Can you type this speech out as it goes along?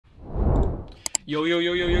Yo, yo,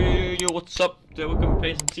 yo, yo, yo, yo, yo, yo, what's up? Today we're gonna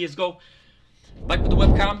play some Csgo. Back with the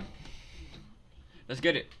webcam. Let's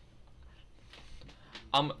get it.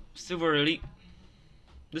 I'm Silver Elite.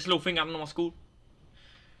 This little thing happened in my school.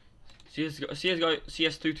 CSGO,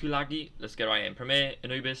 CS2 too laggy. Let's get right in. Premier,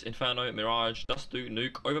 Anubis, Inferno, Mirage, Dust,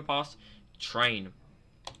 Nuke, Overpass, Train.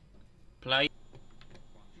 Play.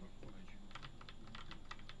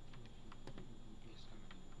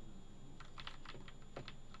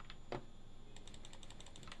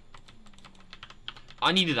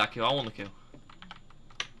 I needed that kill. I want the kill.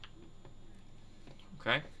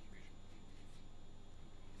 Okay.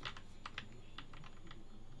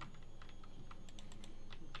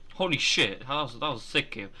 Holy shit! That was a sick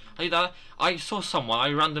kill. I saw someone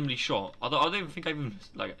I randomly shot. I don't even think I even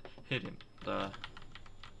like hit him. Bro,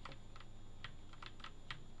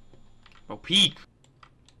 peek.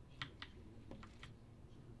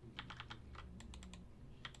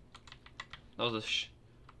 That was a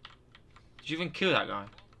Did you even kill that guy?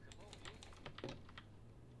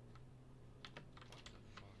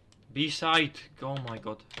 B side. Oh my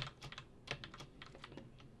god.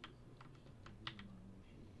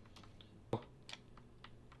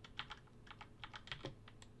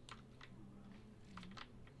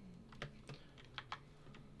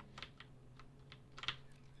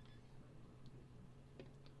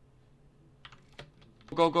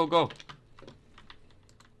 Go, go, go.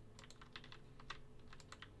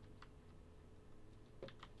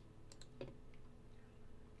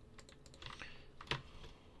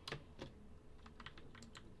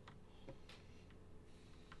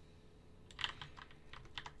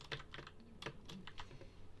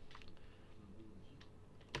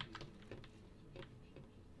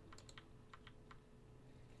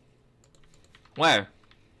 Where?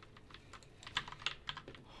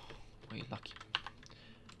 Wait, lucky.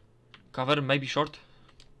 Cover, maybe short.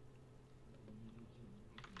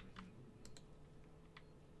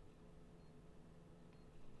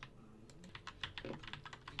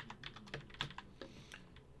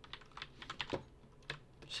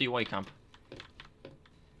 See why camp.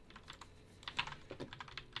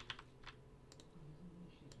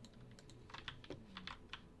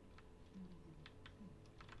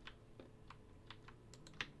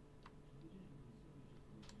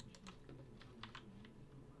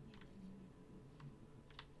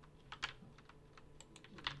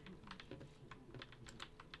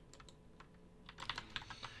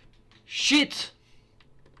 Shit!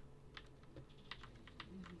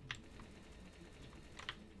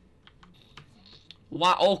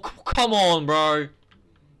 Wow, oh, come on, bro.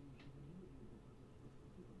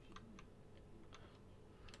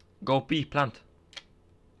 Go P, plant.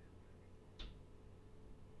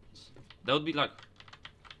 That would be like...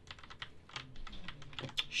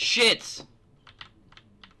 Shit!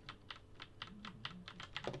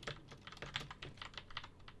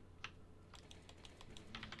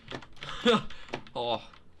 Oh,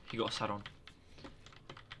 he got sat on.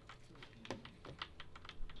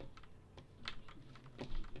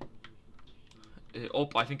 Oh,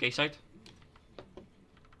 I think A side.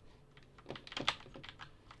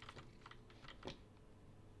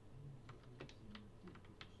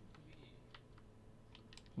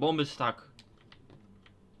 Bomb is stuck.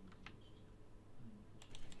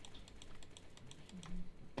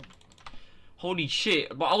 Holy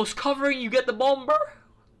shit, but I was covering you, get the bomb, bro.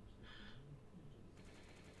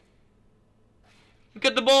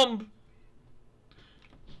 Get the bomb!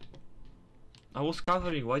 I was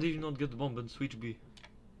covering, why did you not get the bomb and switch B?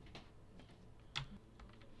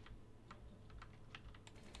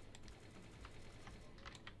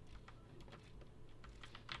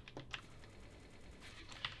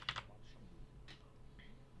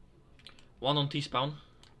 One on T-spawn.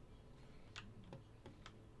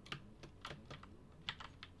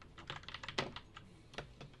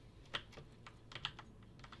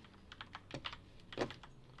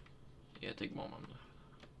 Yeah, take bomb.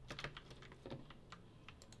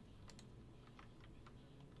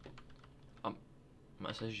 I'm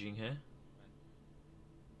messaging here.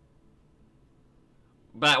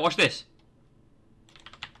 But watch this.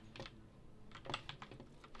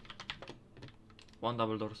 One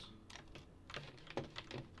double doors.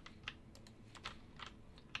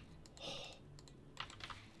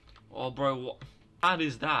 Oh, bro, what? How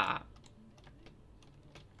is that?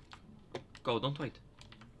 Go, don't wait.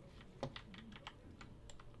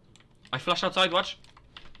 I flash outside, watch.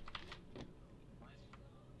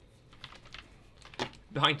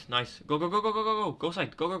 Behind, nice. Go, go, go, go, go, go, go. Go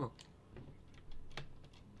side, go, go, go.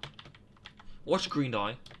 Watch green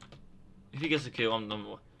die. If he gets the kill, I'm number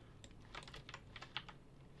one.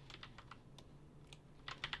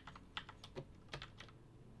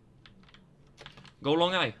 Go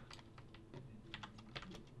long A.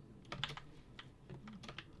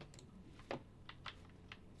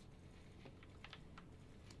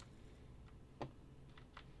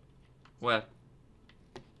 Where?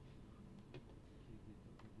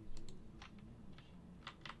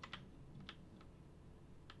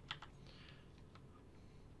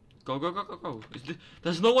 Go, go, go, go, go.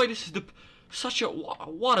 There's no way this is the... Such a...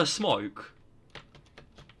 What a smoke.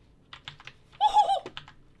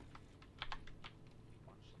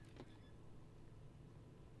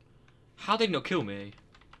 How did he not kill me?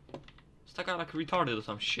 Is that guy like retarded or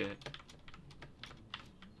some shit?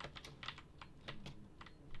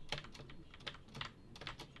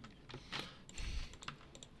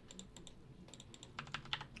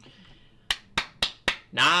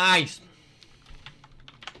 Nice!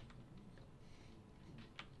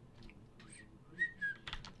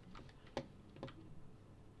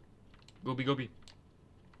 Go B, go B.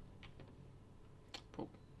 Oh.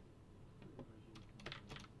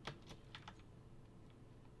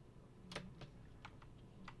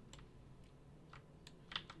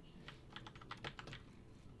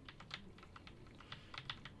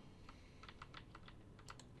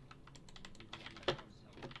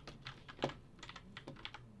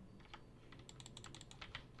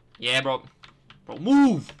 Yeah, bro. Bro,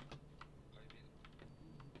 move!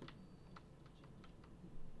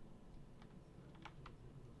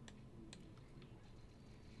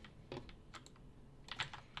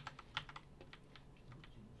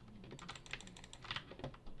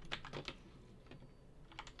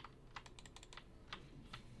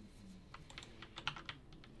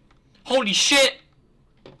 Holy shit!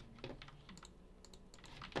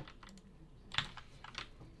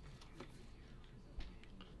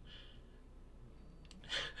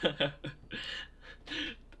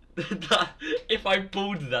 If I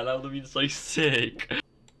pulled that, that would have been so sick.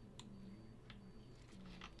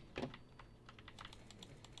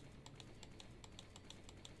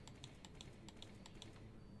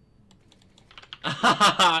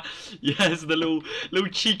 Yes, the little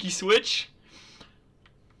cheeky switch.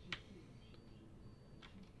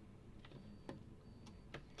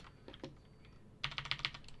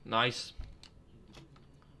 Nice.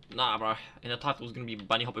 Nah, bro. In the title was gonna be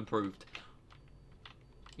bunny hop improved.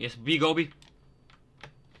 Yes, B, go B.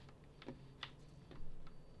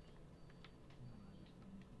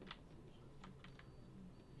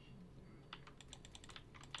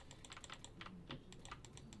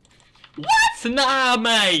 What? Nah,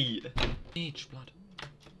 mate. Bitch, blood.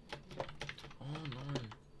 Oh no.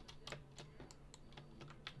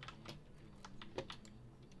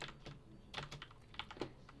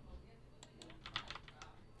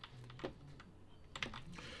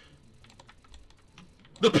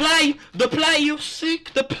 The play, you're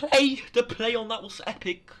sick. The play on that was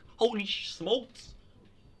epic. Holy smokes.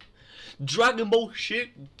 Dragon Ball shit.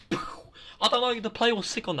 I don't know, the play was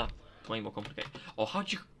sick on that. Way more complicated. Oh,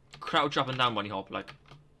 how'd you crouch up and down bunny hop, like?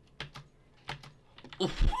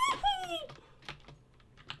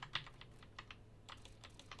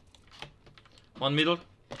 One middle.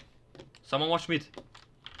 Someone watch mid.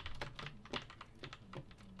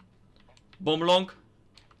 Bomb long.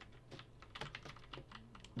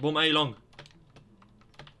 Bomb A long.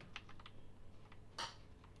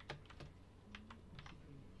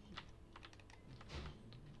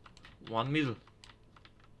 One middle.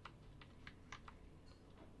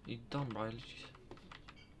 You dumb, bro.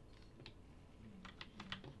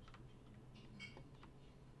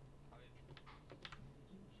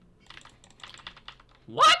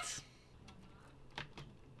 What?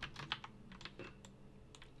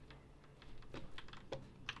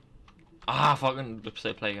 Ah, fucking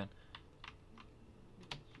say play again.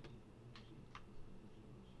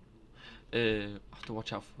 I have to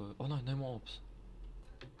watch out for. Oh no, no more orbs.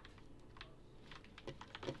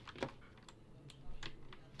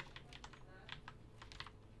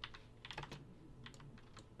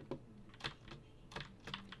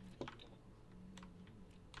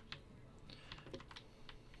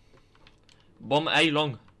 Bomb A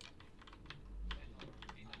long.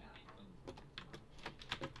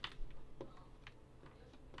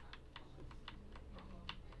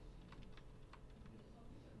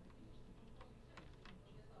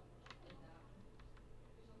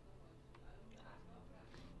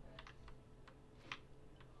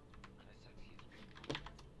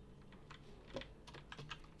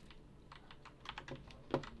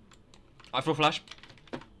 I throw flash.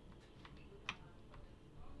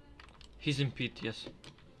 He's in pit, yes.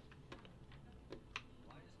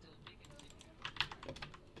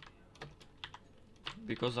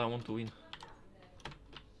 Because I want to win.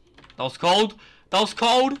 That was cold. That was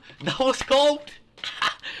cold. That was cold.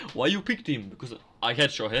 Why you picked him? Because I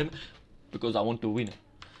headshot him. Because I want to win.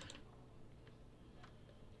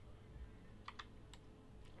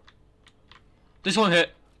 This one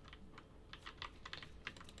hit.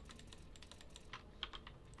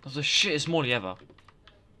 That's the shittest molly ever.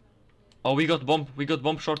 Oh, we got bomb. We got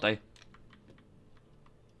bomb short eye.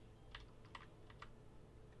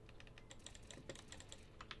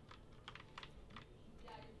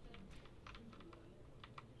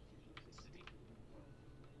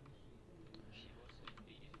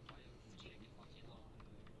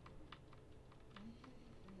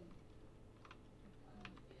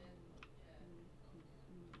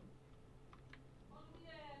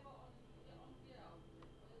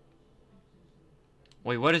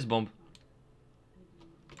 Wait, where is bomb?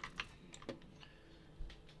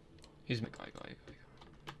 He's my guy.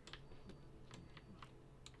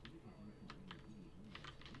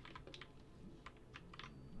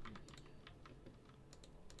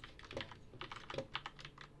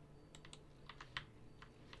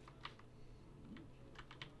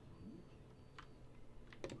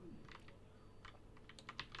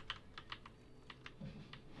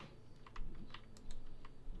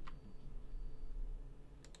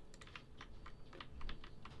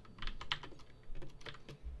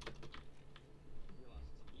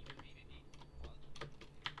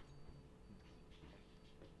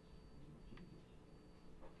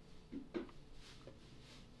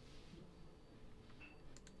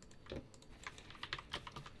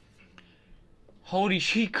 Holy,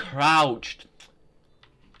 she crouched.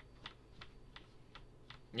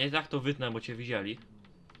 Nie tak to wytnę, bo cię widzieli.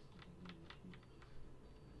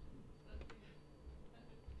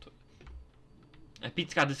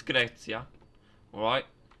 Epicka dyskrecja. Right.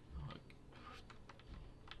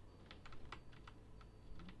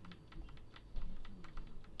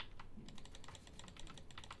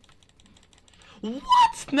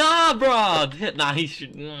 What? Nah, bro. Nah, he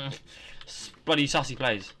should. Bloody sassy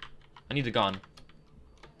Playz. I need a gun.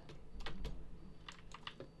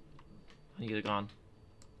 I need a gun.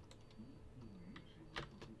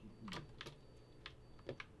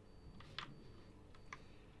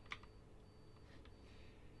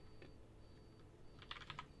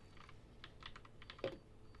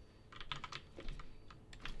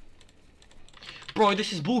 Bro,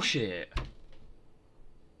 this is bullshit.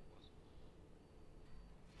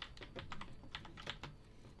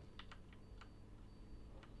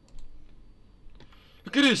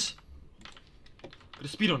 Look at this. Got a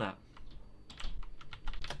speed on that.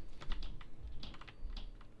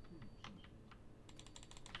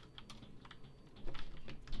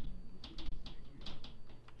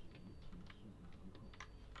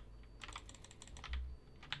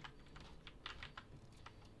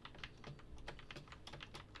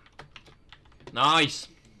 Nice.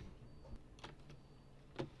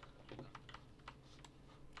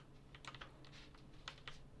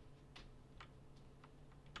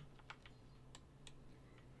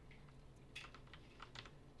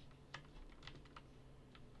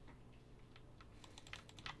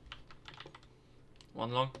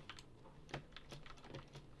 One long.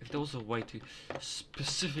 If there was a way to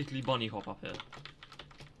specifically bunny hop up here.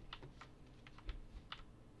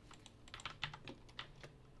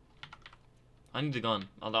 I need a gun,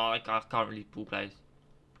 although I can't really pull Playz.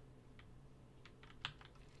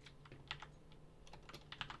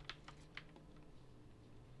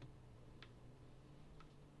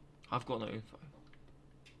 I've got no info.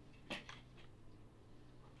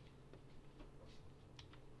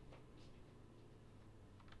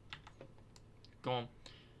 Go on.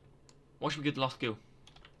 Why should we get the last kill?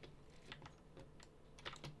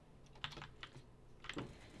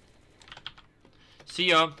 See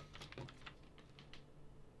ya.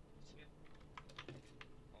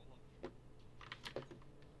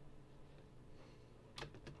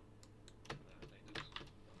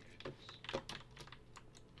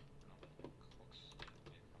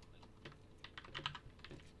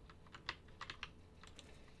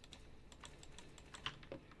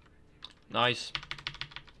 Nice.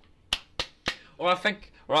 Alright,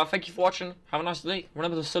 thank you for watching. Have a nice day.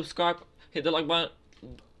 Remember to subscribe, hit the like button,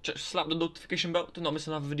 slap the notification bell to not miss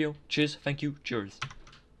another video. Cheers, thank you, cheers.